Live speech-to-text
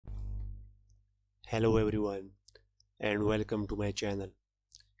Hello everyone and welcome to my channel.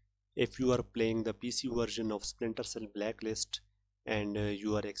 If you are playing the PC version of Splinter Cell Blacklist and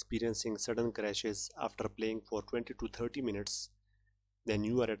you are experiencing sudden crashes after playing for 20 to 30 minutes, then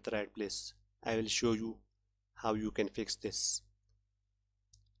you are at the right place. I will show you how you can fix this.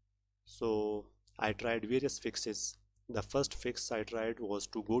 So I tried various fixes. The first fix I tried was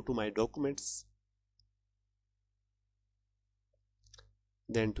to go to my documents,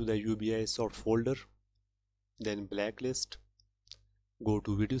 then to the UBI sort folder, then blacklist, go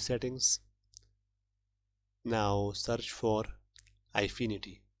to video settings. Now search for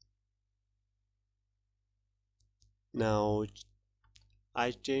Affinity. Now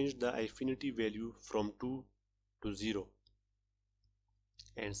I changed the Affinity value from 2 to 0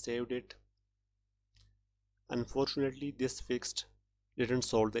 and saved it. Unfortunately, this fix didn't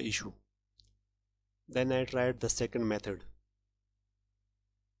solve the issue. Then I tried the second method.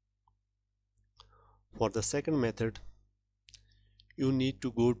 For the second method, you need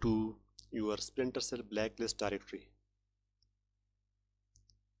to go to your Splinter Cell Blacklist directory.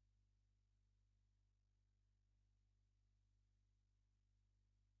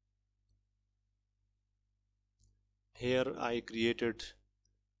 Here I created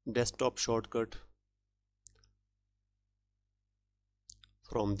desktop shortcut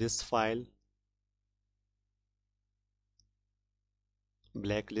from this file,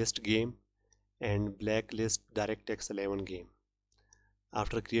 blacklist game and blacklist DirectX 11 game.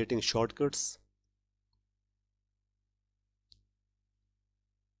 After creating shortcuts,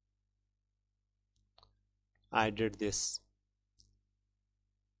 I did this.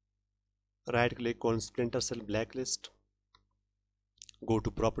 Right click on Splinter Cell Blacklist, go to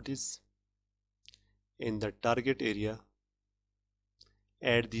properties. In the target area,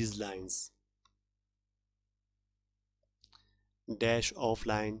 add these lines: dash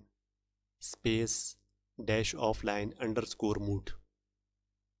offline space dash offline underscore mood.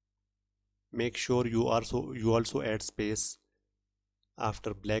 Make sure you also add space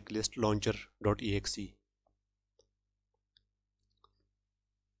after blacklist launcher.exe.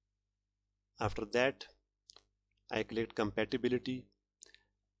 After that, I clicked compatibility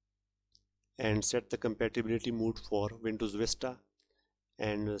and set the compatibility mode for Windows Vista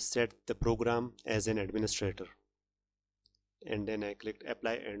and set the program as an administrator, and then I clicked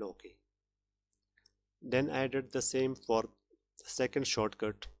apply and OK. Then I did the same for the second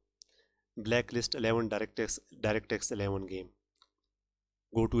shortcut, blacklist 11 DirectX 11 game.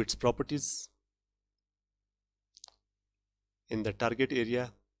 Go to its properties. In the target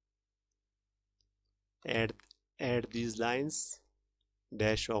area, add these lines: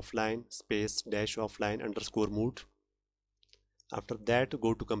 dash offline space dash offline underscore mood. After that,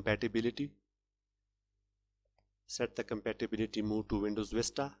 go to compatibility, set the compatibility mode to Windows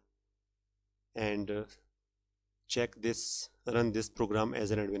Vista and check this, run this program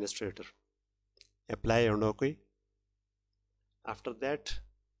as an administrator. Apply and OK. After that,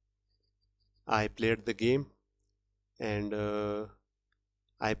 I played the game and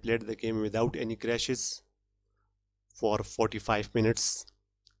I played the game without any crashes for 45 minutes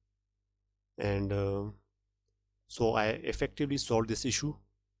and so I effectively solved this issue.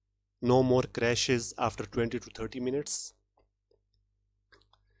 No more crashes after 20 to 30 minutes.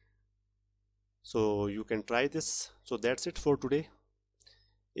 So you can try this. So that's it for today.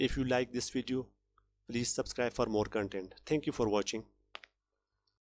 If you like this video, please subscribe for more content. Thank you for watching.